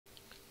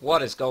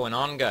What is going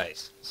on,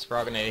 guys?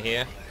 SprogLoves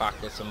here,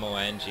 back with some more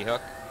Energyhook.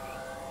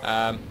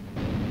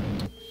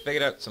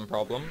 Figured out some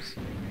problems,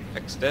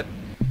 fixed it.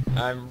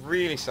 I'm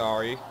really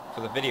sorry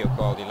for the video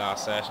quality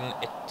last session.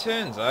 It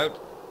turns out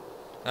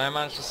I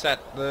managed to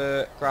set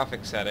the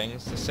graphic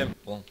settings to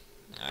simple.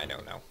 I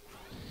don't know.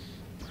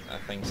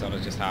 That thing sort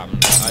of just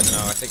happened. I don't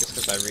know, I think it's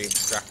because I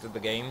re-extracted the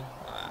game.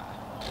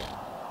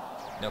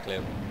 No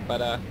clue.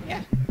 But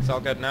yeah, it's all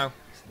good now.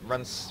 It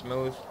runs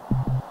smooth.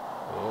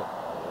 Oh.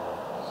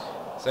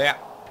 So yeah,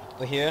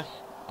 we're here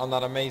on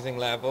that amazing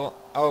level.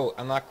 Oh,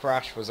 and that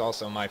crash was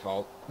also my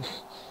fault.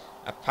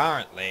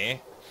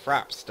 Apparently,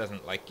 Fraps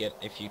doesn't like it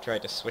if you try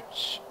to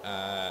switch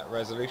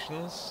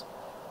resolutions.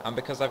 And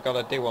because I've got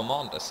a dual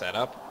monitor set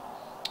up,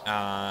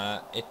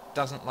 it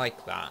doesn't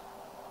like that.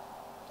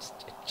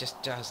 It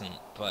just doesn't,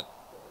 but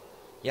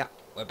yeah,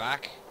 we're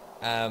back.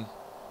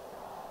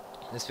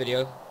 This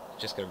video is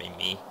just going to be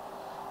me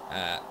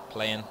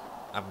playing,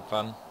 having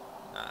fun,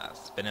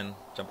 spinning,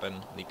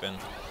 jumping, leaping,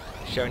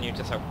 showing you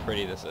just how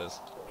pretty this is.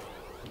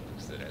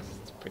 Because it is,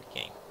 it's a pretty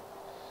game.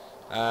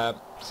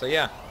 So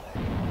yeah,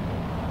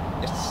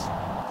 it's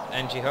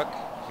Energyhook,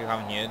 if you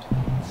haven't heard.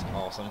 It's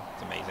awesome,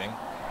 it's amazing.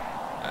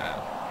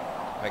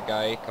 A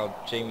guy called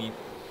Jamie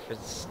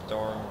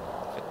Fristrom,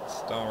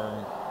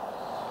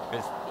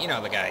 you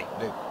know the guy,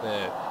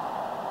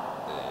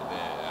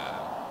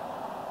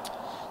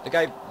 the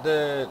guy,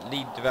 the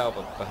lead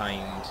developer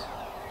behind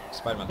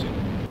Spiderman 2.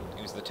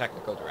 He was the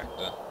technical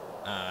director,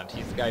 and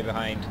he's the guy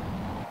behind,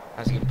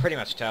 as you can pretty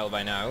much tell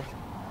by now,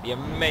 the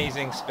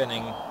amazing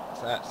swinging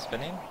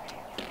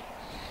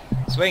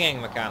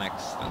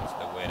mechanics. That's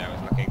the word I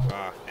was looking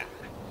for.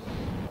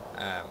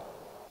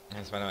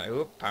 And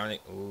Spiderman, apparently,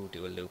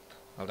 do a loop.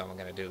 Hold on, we're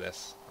gonna do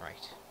this.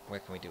 Right, where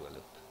can we do a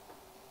loop?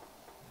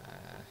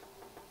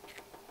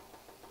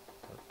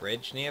 A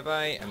bridge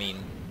nearby? I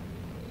mean...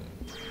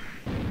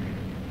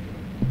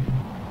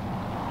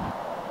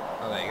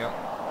 Oh, there you go.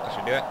 That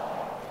should do it.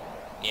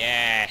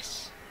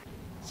 Yes!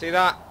 See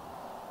that?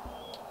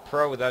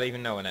 Pro without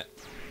even knowing it.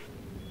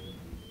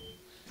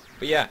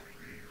 But yeah.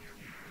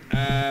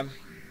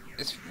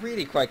 It's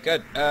really quite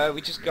good.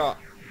 We just got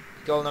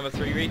goal number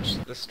 3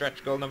 reached. The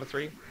stretch goal number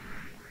 3.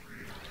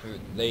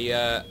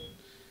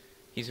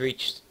 He's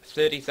reached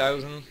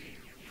 30,000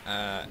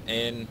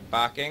 in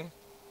backing.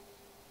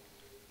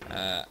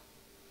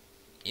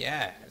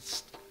 Yeah,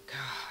 it's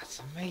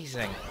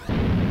amazing.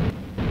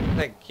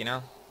 Like, you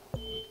know,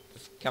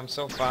 it's come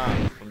so far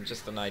from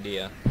just an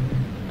idea.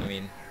 I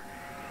mean,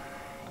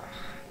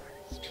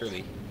 it's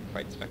truly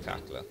quite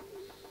spectacular.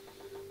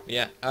 But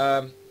yeah,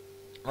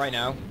 right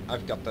now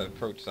I've got the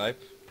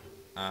prototype,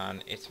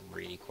 and it's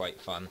really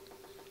quite fun.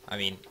 I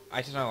mean,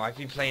 I don't know, I've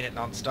been playing it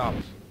non-stop,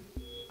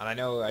 and I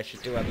know I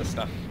should do other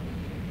stuff,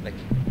 like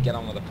get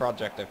on with the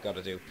project I've got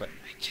to do, but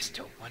I just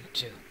don't want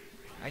to.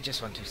 I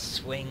just want to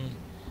swing,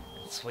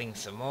 and swing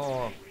some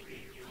more.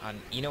 And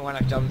you know when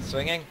I've done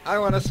swinging? I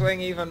want to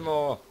swing even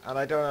more, and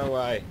I don't know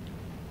why.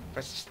 But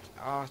it's just,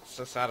 oh, it's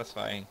so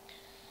satisfying.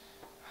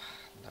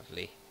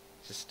 Lovely.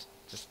 Just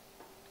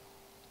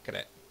look at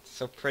it. It's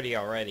so pretty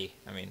already.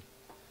 I mean,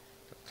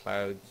 got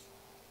clouds,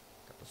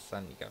 got the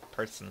sun, you got a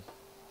person.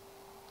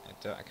 I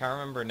can't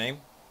remember her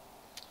name.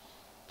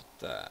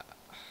 But,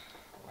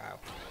 wow.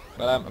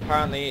 But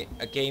apparently,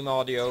 a game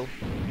audio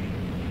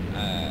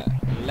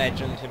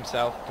legend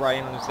himself,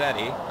 Brian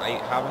Luzetti. I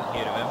haven't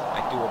heard of him.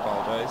 I do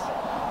apologise.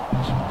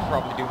 I should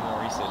probably do more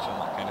research on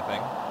that kind of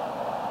thing.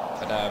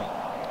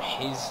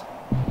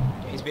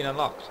 But he's been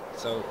unlocked,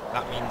 so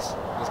that means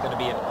there's going to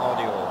be an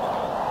audio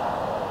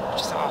overhaul,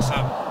 which is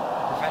awesome.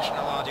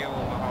 Professional audio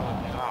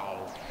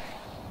overhaul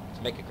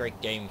to make a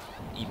great game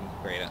even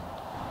greater.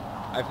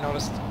 I've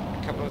noticed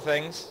a couple of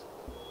things.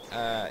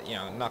 You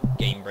know, not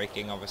game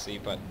breaking, obviously,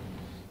 but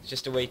it's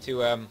just a way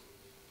to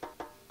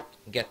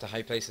get to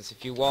high places.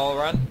 If you wall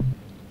run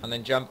and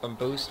then jump and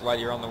boost while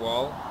you're on the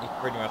wall, you can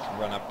pretty much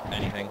run up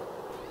anything.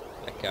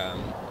 Like,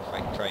 if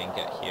I try and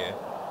get here.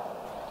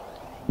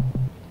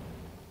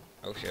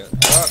 Oh shit.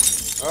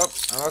 Oh,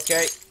 I'm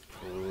okay.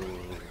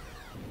 Ooh.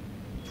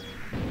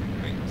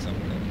 Wait,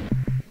 something.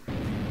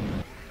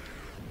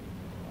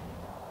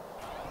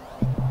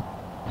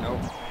 No,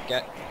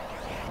 get.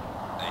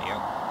 There you go.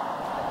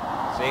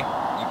 See?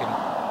 You can...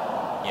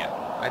 Yeah.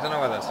 I don't know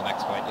whether that's an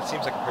exploit. It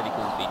seems like a pretty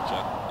cool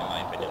feature, in my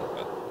opinion,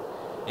 but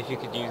if you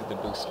could use the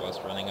boost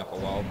whilst running up a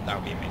wall, that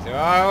would be amazing.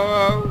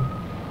 Oh!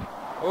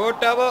 Oh,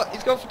 double!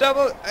 He's going for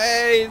double!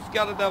 Hey, he's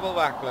got a double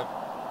backflip.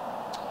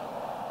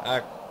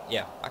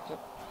 Yeah, backflip?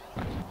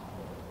 Backflip.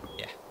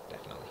 Yeah,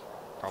 definitely.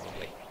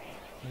 Probably.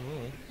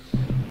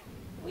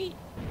 Whee!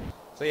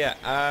 So yeah,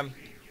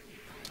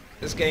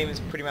 this game is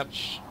pretty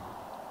much...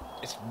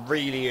 It's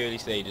really early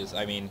stages.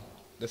 I mean,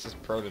 this is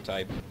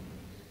prototype.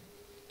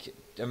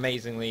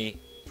 Amazingly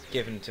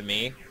given to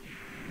me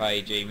by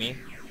Jamie.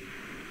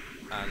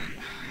 And...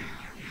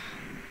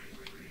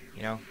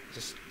 You know,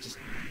 just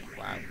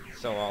wow.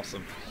 So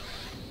awesome.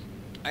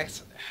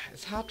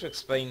 It's hard to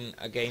explain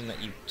a game that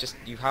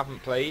you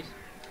haven't played.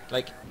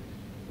 Like,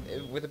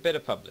 with a bit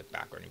of public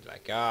background, you'd be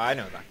like, oh, I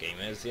know what that game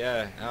is,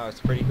 yeah, oh, it's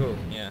pretty cool,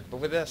 yeah. But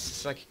with this,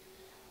 it's like,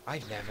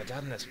 I've never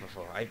done this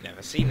before, I've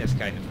never seen this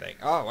kind of thing.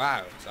 Oh,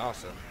 wow, it's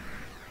awesome.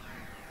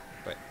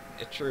 But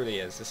it truly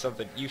is. It's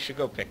something, you should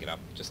go pick it up.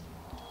 Just,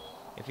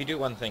 if you do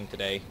one thing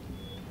today,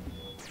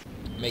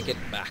 make it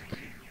back.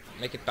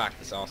 Make it back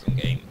this awesome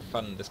game.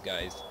 Fund this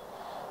guy's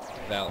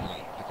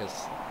development,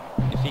 because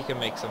if he can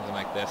make something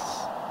like this,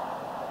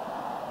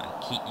 and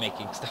keep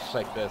making stuff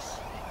like this,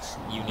 it's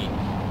unique.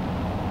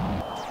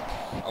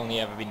 Only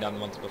ever been done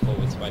once before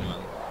with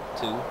Spiderman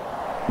 2,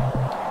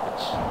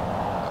 which,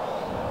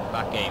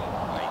 that game,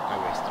 I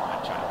wasted my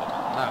childhood.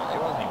 No, it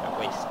wasn't even a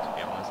waste, to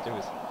be honest. It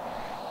was,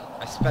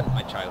 I spent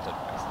my childhood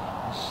wasting.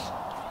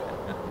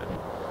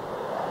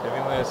 Could have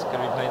been worse, could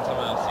have been playing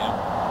something else, you know.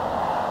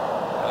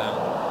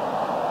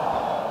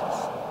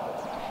 It's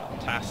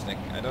fantastic,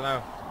 I don't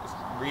know, it's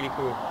really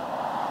cool.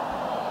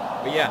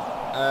 But yeah,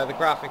 the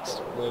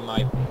graphics were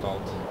my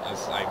fault,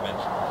 as I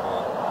mentioned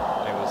before.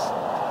 I was,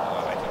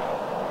 oh, I don't know.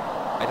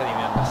 I don't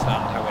even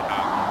understand how it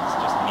happened, it's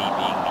just me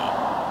being me.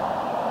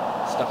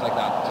 Stuff like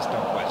that, just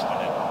don't question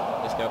it.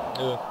 Just go,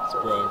 oh, it's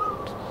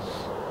broke.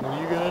 What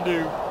are you gonna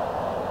do?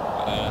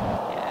 But,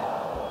 yeah.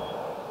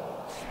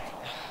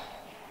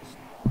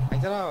 I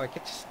don't know, I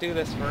could just do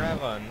this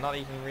forever and not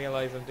even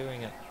realize I'm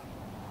doing it.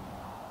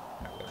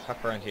 I'm gonna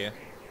hop around here.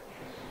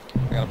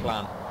 I got a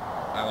plan.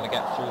 I want to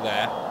get through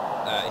there.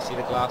 You see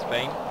the glass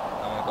pane?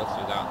 I want to go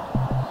through that.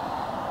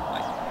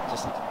 I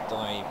just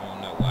don't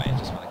even know why, I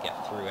just want to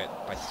get through it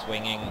by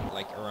swinging,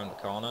 like, around the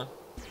corner.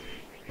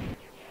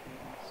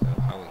 So,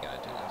 how are we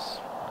gonna do this?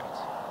 Right.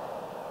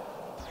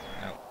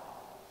 No.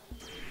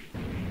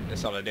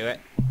 This ought to do it.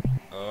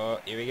 Oh,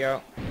 here we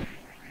go.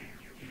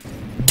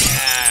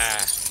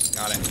 Ah!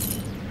 Got it.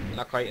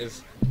 Not quite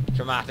as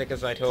dramatic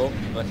as I'd hoped,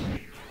 but...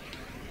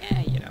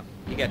 yeah, you know,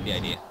 you get the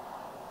idea.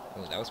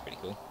 Oh, that was pretty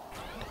cool.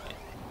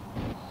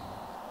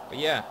 But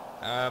yeah,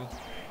 I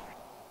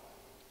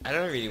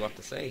don't know really what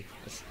to say.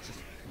 It's just,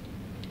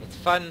 it's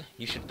fun.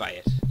 You should buy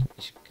it.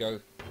 You should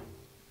go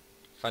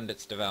fund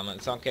its development.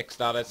 It's on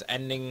Kickstarter. It's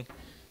ending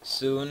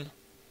soon.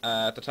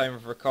 At the time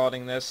of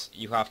recording this,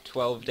 you have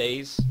 12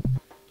 days.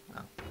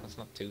 Oh, that's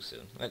not too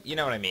soon. But you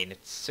know what I mean.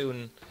 It's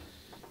soon.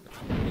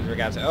 With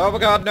regards to, oh my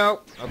god,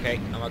 no!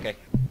 Okay, I'm okay.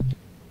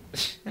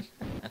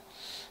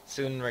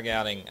 Soon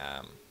regarding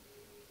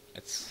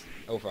its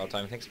overall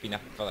time. I think it's been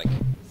up for like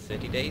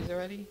 30 days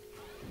already.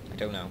 I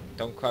don't know.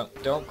 Don't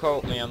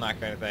quote me on that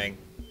kind of thing.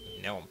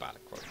 You know I'm bad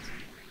at quotes.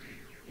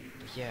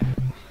 But yeah,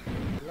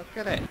 look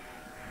at it.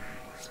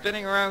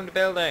 Spinning around the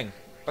building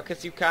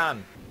because you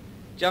can.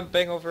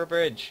 Jumping over a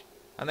bridge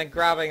and then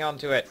grabbing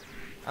onto it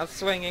and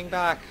swinging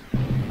back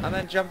and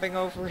then jumping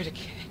over it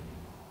again.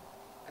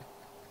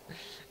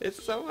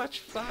 It's so much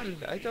fun.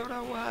 I don't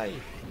know why.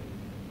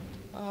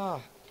 Ah,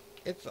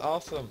 it's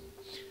awesome.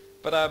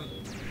 But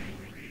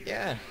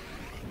yeah,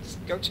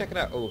 just go check it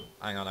out. Oh,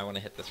 hang on, I want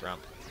to hit this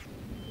ramp.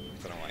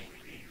 I don't know why.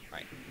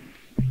 Right,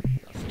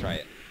 let's try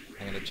it.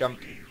 I'm gonna jump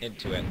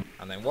into it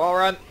and then wall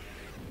run.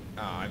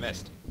 Oh, I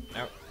missed.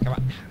 No, come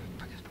on.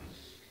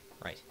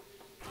 Right.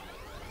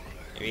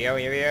 Here we go,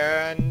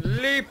 and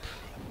leap!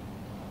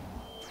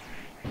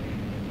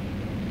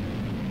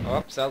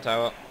 Oh, cell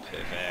tower.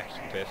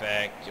 Perfect,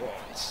 perfect.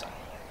 Yours.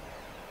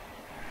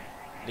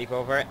 Leap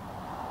over it.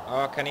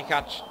 Oh, can he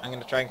catch? I'm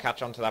gonna try and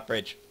catch onto that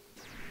bridge.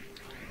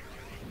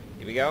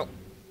 Here we go.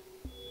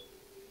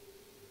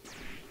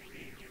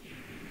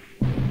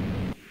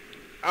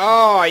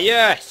 Oh,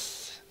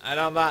 yes! And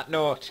on that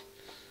note,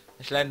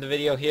 I shall end the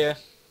video here.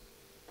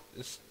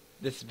 This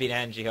has been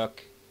Energyhook.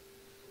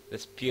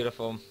 This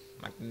beautiful,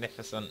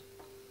 magnificent,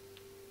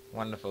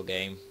 wonderful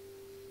game.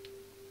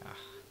 Ah.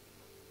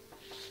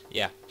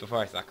 Yeah, before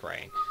I start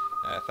crying.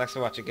 Thanks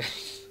for watching,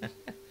 guys.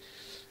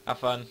 Have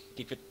fun.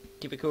 Keep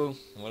it cool.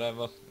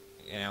 Whatever.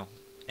 You know,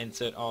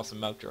 insert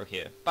awesome outro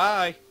here.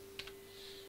 Bye!